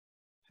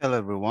Hello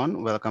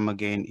everyone, welcome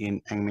again in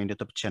Eng-Man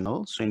YouTube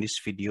channel. So in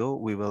this video,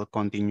 we will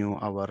continue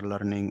our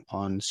learning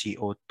on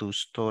CO2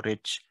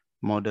 storage,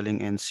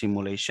 modeling and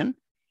simulation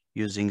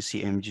using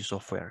CMG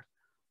software.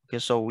 Okay,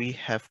 so we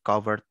have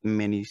covered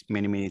many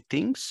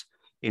things.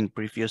 In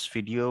previous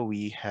video,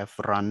 we have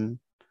run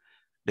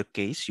the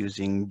case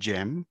using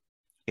GEM.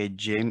 A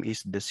GEM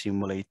is the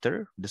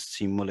simulator, the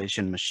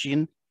simulation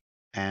machine,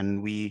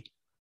 and we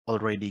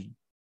already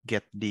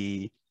get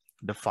the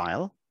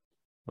file,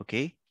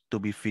 okay, to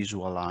be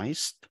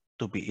visualized,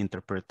 to be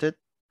interpreted.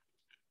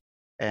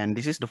 And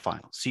this is the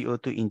file,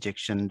 CO2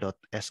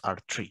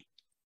 injection.sr3.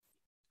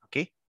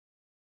 Okay,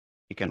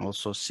 you can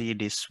also see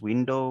this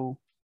window.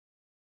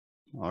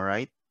 All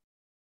right.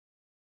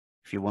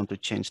 If you want to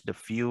change the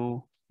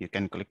view, you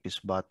can click this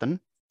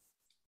button.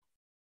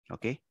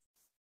 Okay.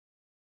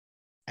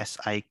 As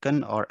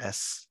icon or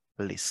as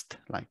list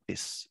like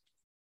this.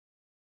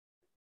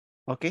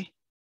 Okay.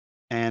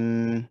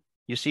 And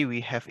you see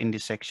we have in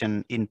this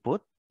section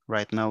input.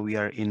 Right now we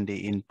are in the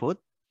input.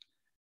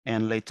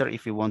 And later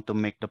if you want to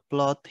make the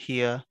plot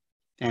here,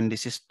 and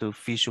this is to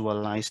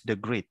visualize the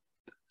grid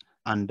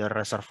under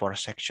reservoir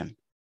section.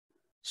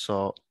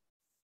 So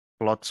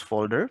plots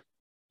folder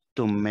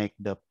to make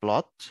the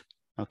plot,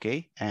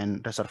 okay,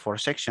 and reservoir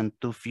section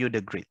to view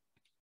the grid.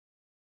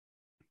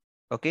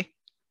 Okay,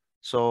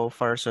 so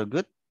far so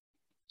good.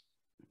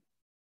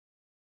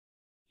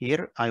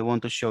 Here, I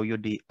want to show you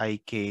the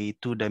IK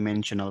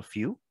two-dimensional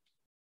view.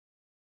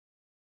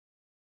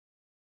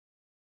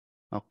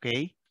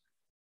 Okay,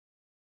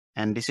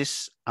 and this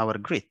is our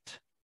grid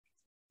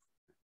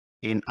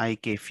in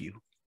IK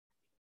view.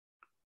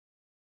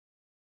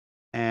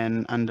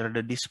 And under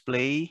the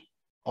display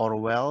or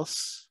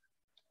wells,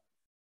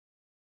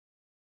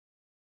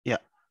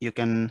 yeah, you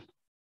can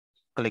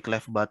click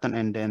left button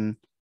and then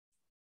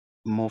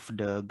move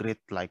the grid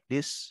like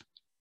this.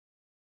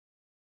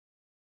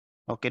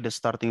 Okay, the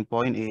starting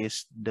point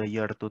is the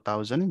year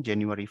 2000,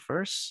 January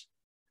 1st.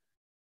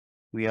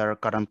 We are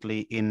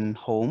currently in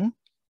home.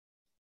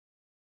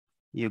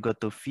 You go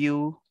to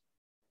view,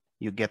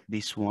 you get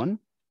this one,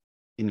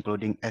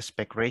 including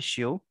aspect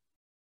ratio.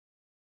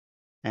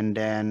 And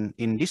then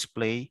in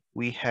display,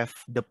 we have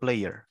the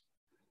player.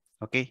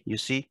 Okay, you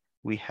see,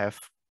 we have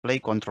play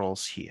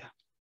controls here.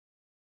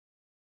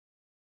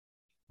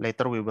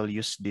 Later, we will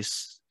use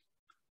this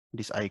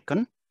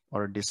icon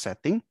or this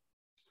setting.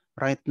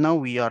 Right now,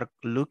 we are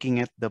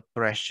looking at the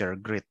pressure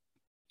grid.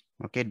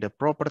 Okay, the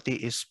property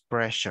is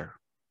pressure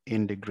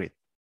in the grid.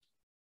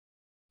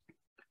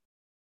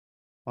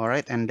 All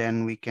right, and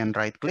then we can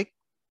right click.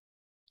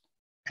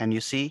 And you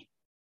see,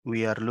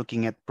 we are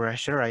looking at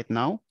pressure right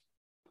now.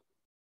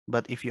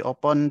 But if you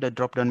open the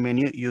drop-down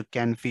menu, you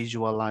can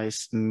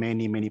visualize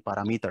many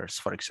parameters.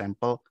 For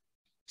example,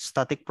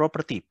 static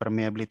property,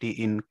 permeability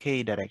in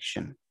K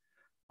direction,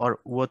 or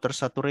water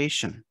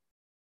saturation,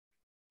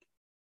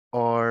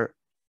 or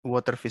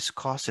water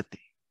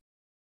viscosity.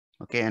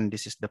 Okay, and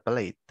this is the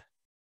palette.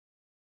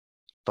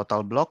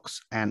 Total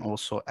blocks and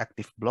also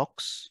active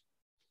blocks.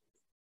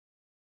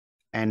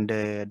 And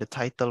the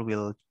title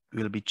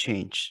will be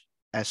changed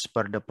as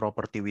per the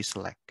property we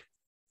select.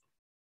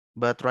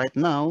 But right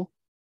now,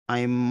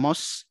 I'm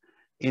most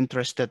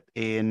interested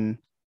in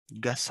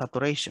gas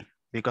saturation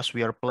because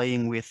we are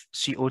playing with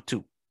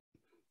CO2.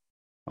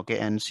 Okay,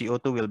 and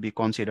CO2 will be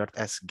considered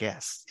as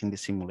gas in the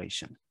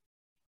simulation.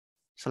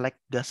 Select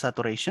gas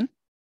saturation.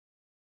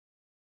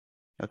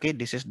 Okay,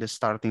 this is the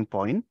starting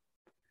point.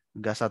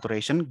 Gas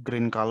saturation,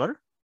 green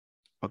color.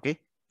 Okay,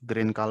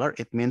 green color,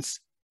 it means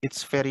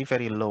it's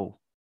very low.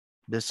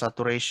 The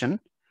saturation,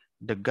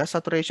 the gas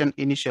saturation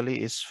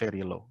initially is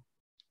very low.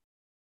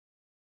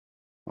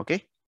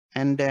 Okay,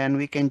 and then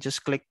we can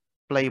just click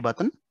play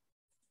button.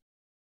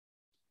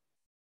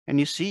 And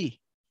you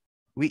see,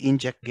 we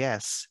inject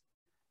gas.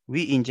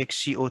 We inject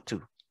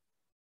CO2.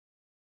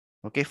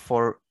 Okay,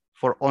 for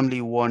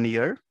only 1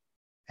 year.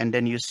 And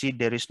then you see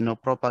there is no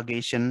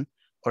propagation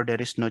or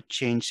there is no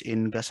change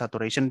in gas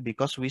saturation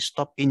because we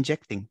stop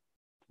injecting.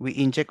 We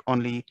inject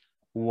only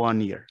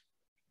 1 year.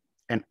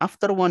 And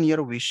after 1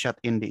 year, we shut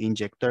in the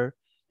injector.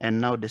 And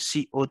now the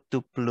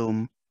CO2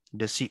 plume,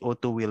 the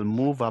CO2 will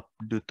move up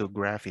due to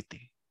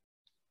gravity.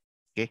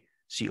 Okay,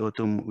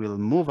 CO2 will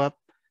move up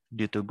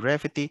due to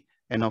gravity.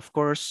 And of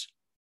course,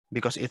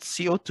 because it's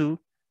CO2,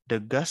 the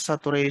gas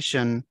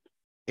saturation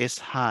is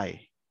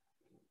high.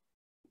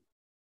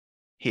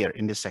 Here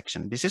in this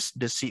section, this is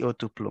the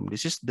CO2 plume.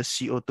 This is the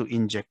CO2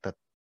 injected.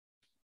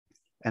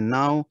 And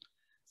now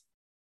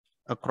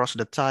across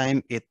the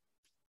time, it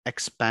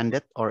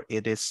expanded or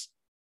it is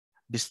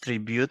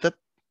distributed.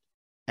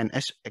 And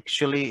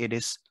actually it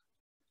is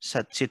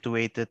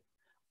situated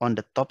on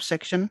the top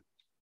section.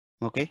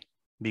 Okay,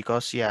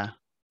 because yeah,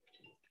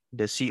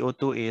 the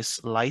CO2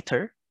 is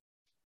lighter.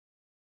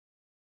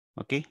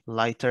 Okay,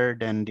 lighter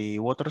than the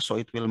water. So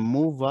it will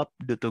move up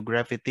due to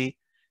gravity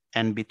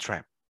and be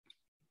trapped.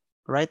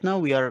 Right now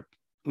we are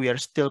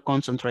still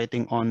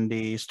concentrating on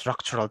the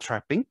structural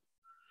trapping.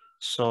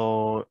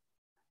 So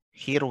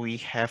here we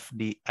have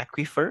the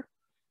aquifer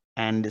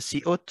and the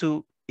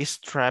CO2 is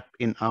trapped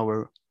in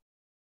our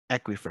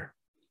aquifer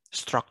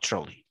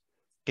structurally.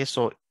 Okay,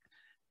 so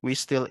we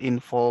still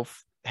involve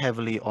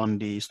heavily on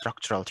the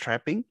structural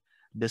trapping.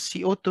 The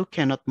CO2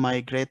 cannot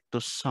migrate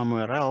to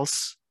somewhere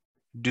else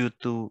due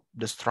to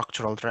the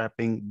structural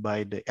trapping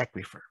by the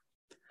aquifer.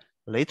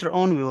 Later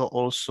on, we will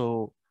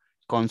also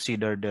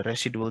consider the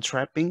residual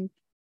trapping,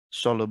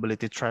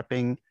 solubility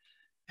trapping,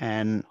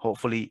 and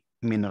hopefully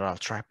mineral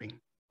trapping.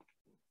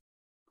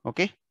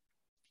 Okay,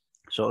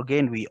 so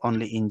again, we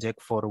only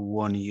inject for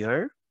 1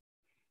 year.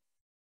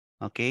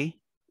 Okay,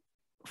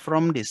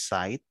 from this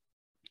site,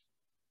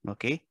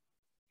 okay,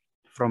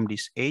 from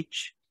this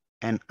age,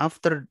 and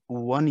after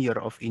 1 year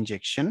of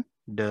injection,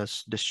 the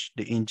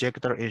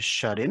injector is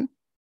shut in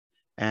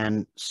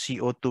and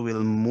CO2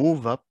 will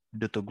move up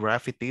due to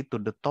gravity to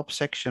the top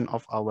section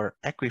of our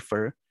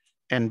aquifer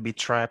and be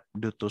trapped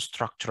due to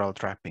structural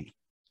trapping.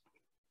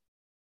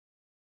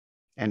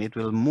 And it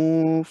will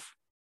move,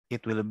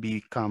 it will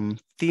become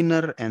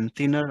thinner and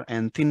thinner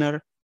and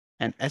thinner.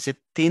 And as it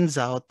thins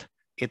out,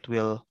 it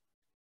will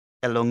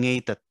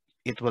elongate it,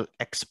 it will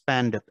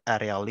expand it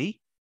areally.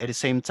 At the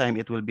same time,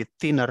 it will be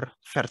thinner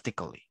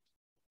vertically.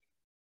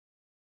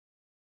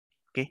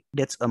 Okay,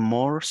 that's a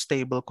more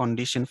stable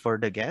condition for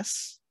the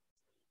gas.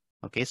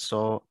 Okay,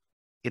 so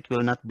it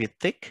will not be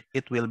thick,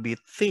 it will be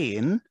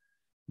thin,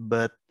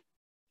 but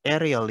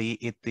areally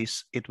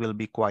it will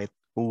be quite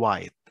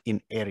wide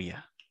in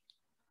area.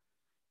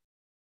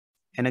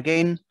 And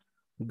again,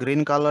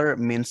 green color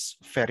means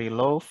very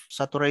low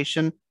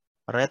saturation,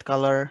 red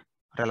color,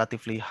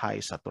 relatively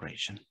high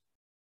saturation.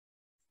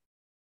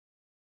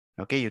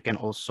 Okay, you can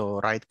also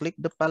right click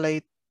the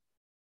palette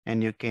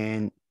and you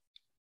can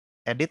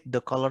edit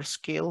the color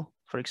scale,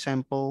 for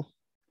example,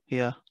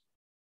 here.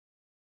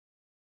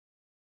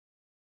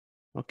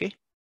 Okay.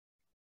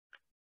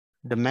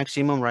 The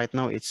maximum right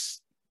now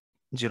it's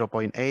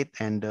 0.8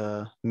 and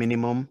the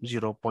minimum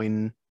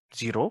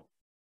 0.0.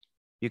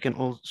 You can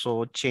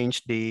also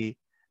change the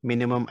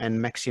minimum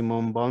and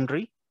maximum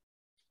boundary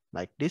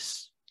like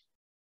this.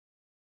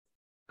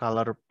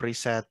 Color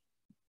preset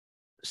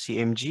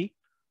CMG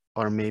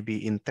or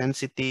maybe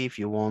intensity if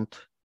you want.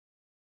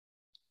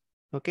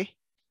 Okay.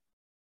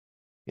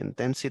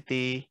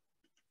 Intensity,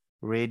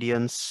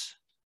 radiance,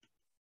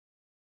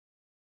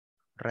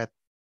 red,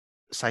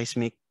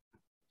 seismic,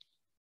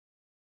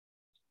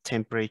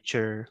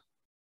 temperature.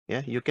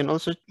 Yeah, you can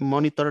also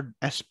monitor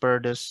as per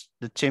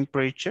the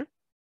temperature.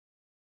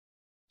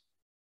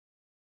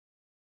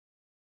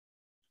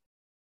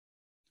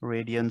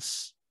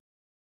 Radiance,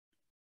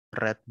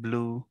 red,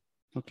 blue,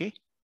 okay,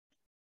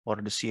 or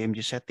the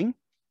CMG setting.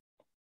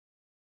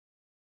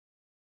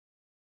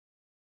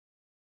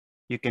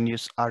 You can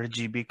use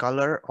RGB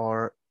color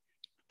or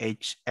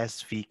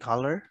HSV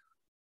color,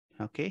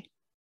 okay.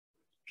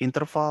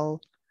 Interval,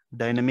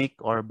 dynamic,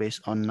 or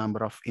based on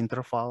number of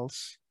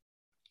intervals.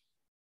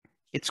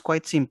 It's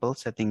quite simple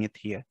setting it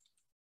here.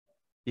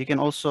 You can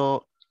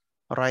also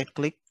right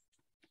click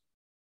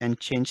and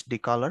change the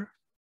color.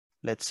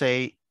 Let's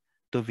say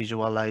to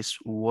visualize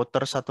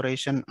water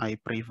saturation, I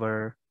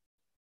prefer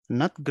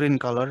not green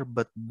color,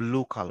 but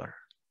blue color.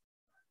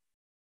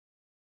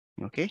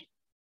 Okay.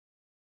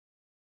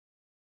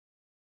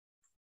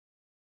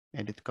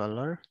 Edit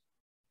color.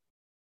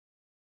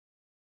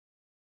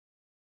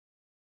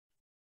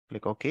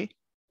 Click OK.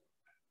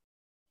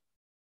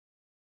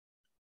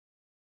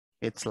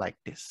 It's like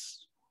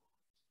this.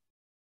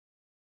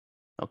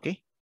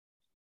 Okay.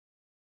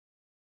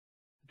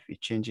 If we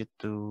change it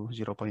to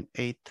 0.8,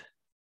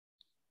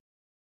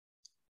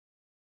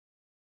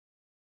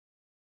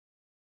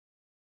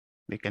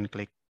 we can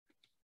click.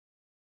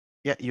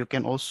 Yeah, you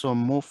can also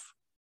move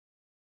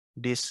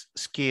this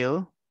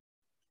scale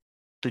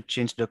to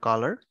change the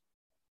color.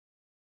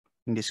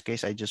 In this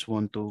case, I just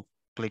want to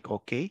click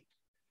OK.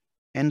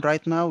 And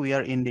right now we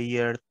are in the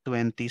year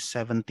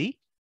 2070.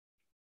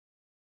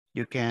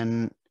 You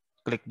can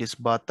click this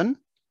button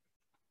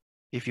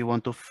if you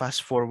want to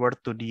fast forward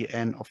to the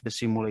end of the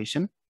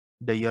simulation,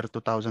 the year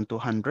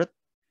 2200.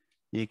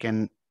 You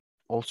can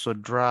also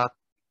drag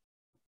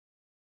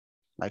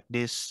like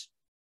this.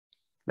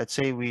 Let's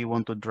say we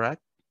want to drag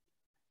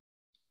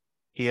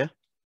here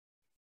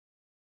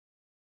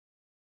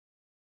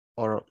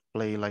or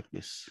play like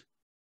this.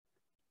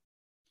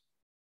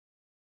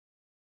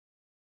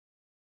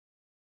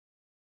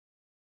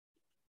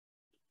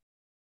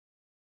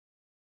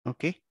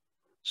 Okay,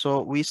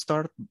 so we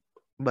start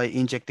by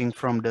injecting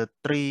from the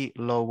three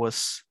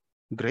lowest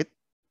grid,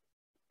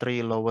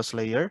 three lowest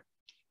layer,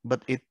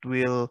 but it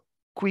will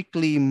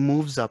quickly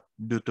moves up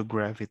due to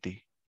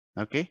gravity.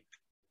 Okay,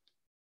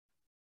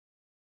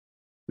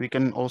 we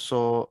can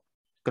also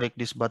click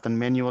this button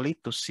manually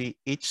to see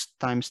each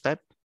time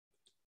step.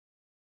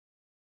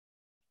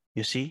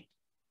 You see,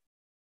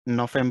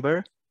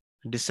 November,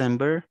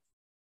 December,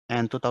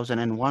 and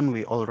 2001,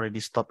 we already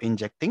stopped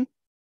injecting.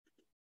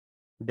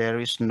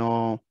 There is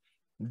no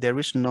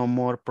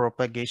more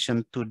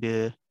propagation to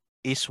the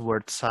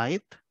eastward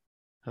side,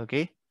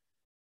 okay?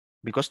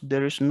 Because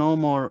there is no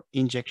more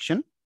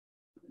injection,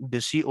 the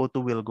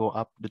CO2 will go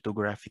up due to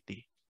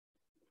gravity.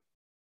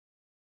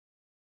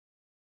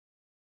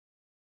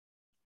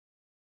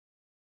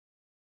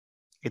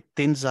 it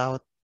thins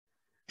out,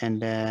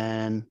 and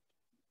then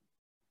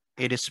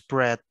it is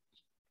spread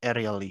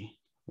aerially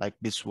like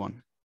this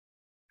one.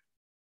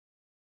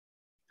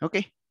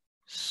 Okay,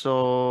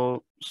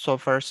 so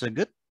far so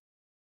good.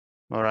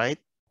 All right,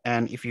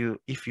 and if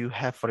you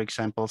have, for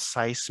example,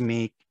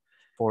 seismic,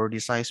 for the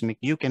seismic,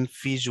 you can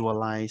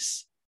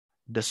visualize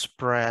the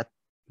spread,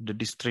 the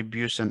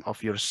distribution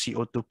of your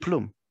CO2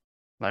 plume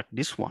like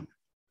this one.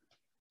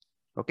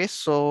 Okay,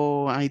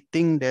 so I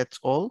think that's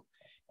all.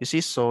 You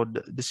see, so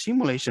the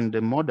simulation,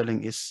 the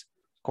modeling is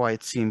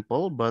quite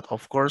simple, but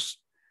of course,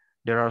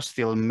 there are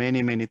still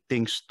many, many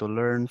things to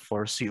learn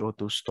for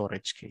CO2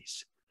 storage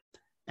case.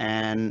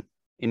 And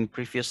in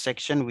previous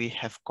section, we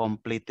have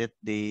completed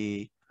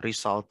the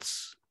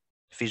results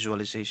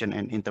visualization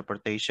and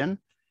interpretation.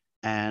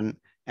 And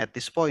at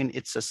this point,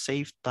 it's a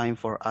safe time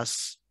for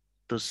us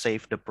to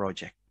save the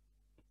project.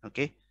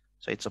 Okay,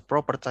 so it's a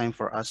proper time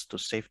for us to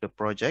save the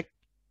project.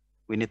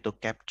 We need to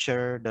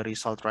capture the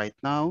result right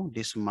now,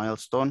 this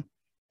milestone,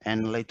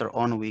 and later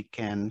on we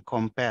can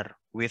compare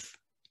with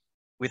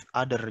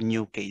other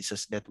new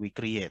cases that we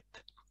create.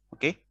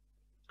 Okay,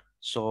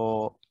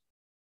 so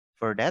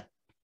for that,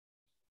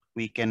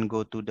 we can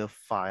go to the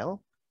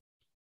file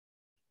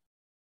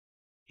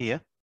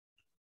here,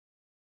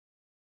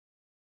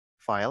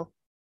 file.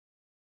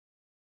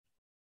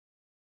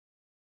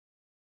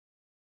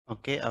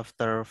 Okay,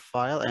 after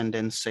file and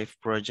then save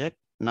project.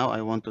 Now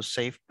I want to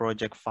save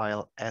project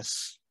file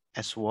as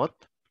what?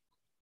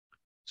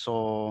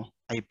 So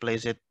I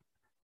place it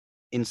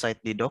inside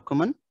the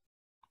document.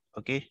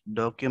 Okay,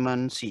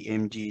 document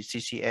CMG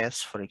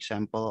CCS, for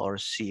example, or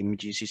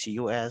CMG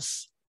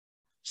CCUS,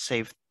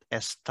 saved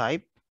as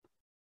type.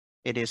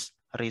 It is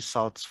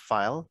results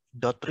file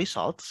dot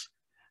results,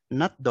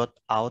 not dot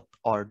out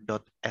or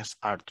dot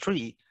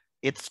sr3.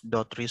 It's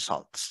dot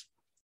results.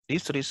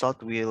 This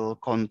result will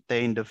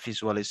contain the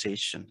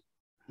visualization.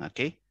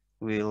 Okay,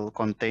 will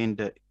contain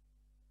the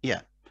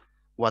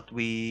what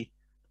we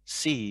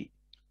see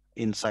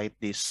inside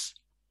this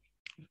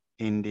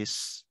in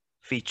this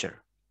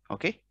feature.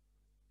 Okay,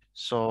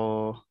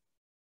 so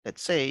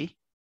let's say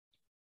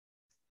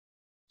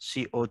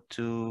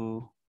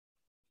CO2,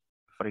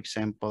 for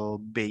example,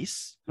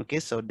 base. Okay,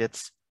 so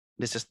this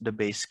is the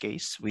base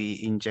case.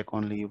 We inject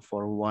only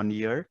for 1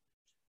 year,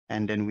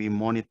 and then we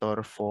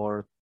monitor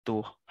for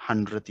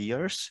 200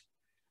 years.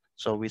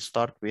 So we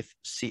start with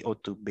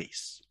CO2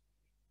 base.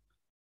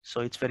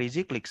 So it's very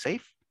easy, click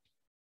save.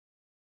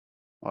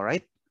 All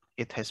right,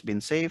 it has been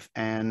saved,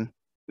 and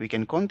we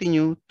can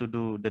continue to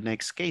do the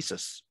next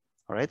cases.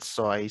 All right,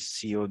 so I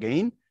see you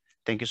again.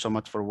 Thank you so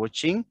much for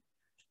watching,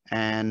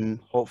 and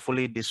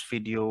hopefully this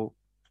video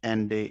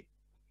and the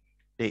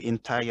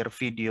entire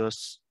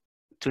videos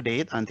to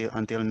date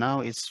until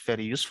now is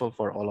very useful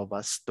for all of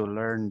us to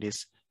learn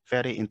this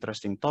very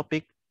interesting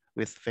topic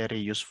with very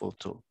useful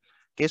tool.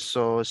 Okay,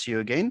 so see you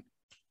again.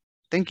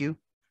 Thank you.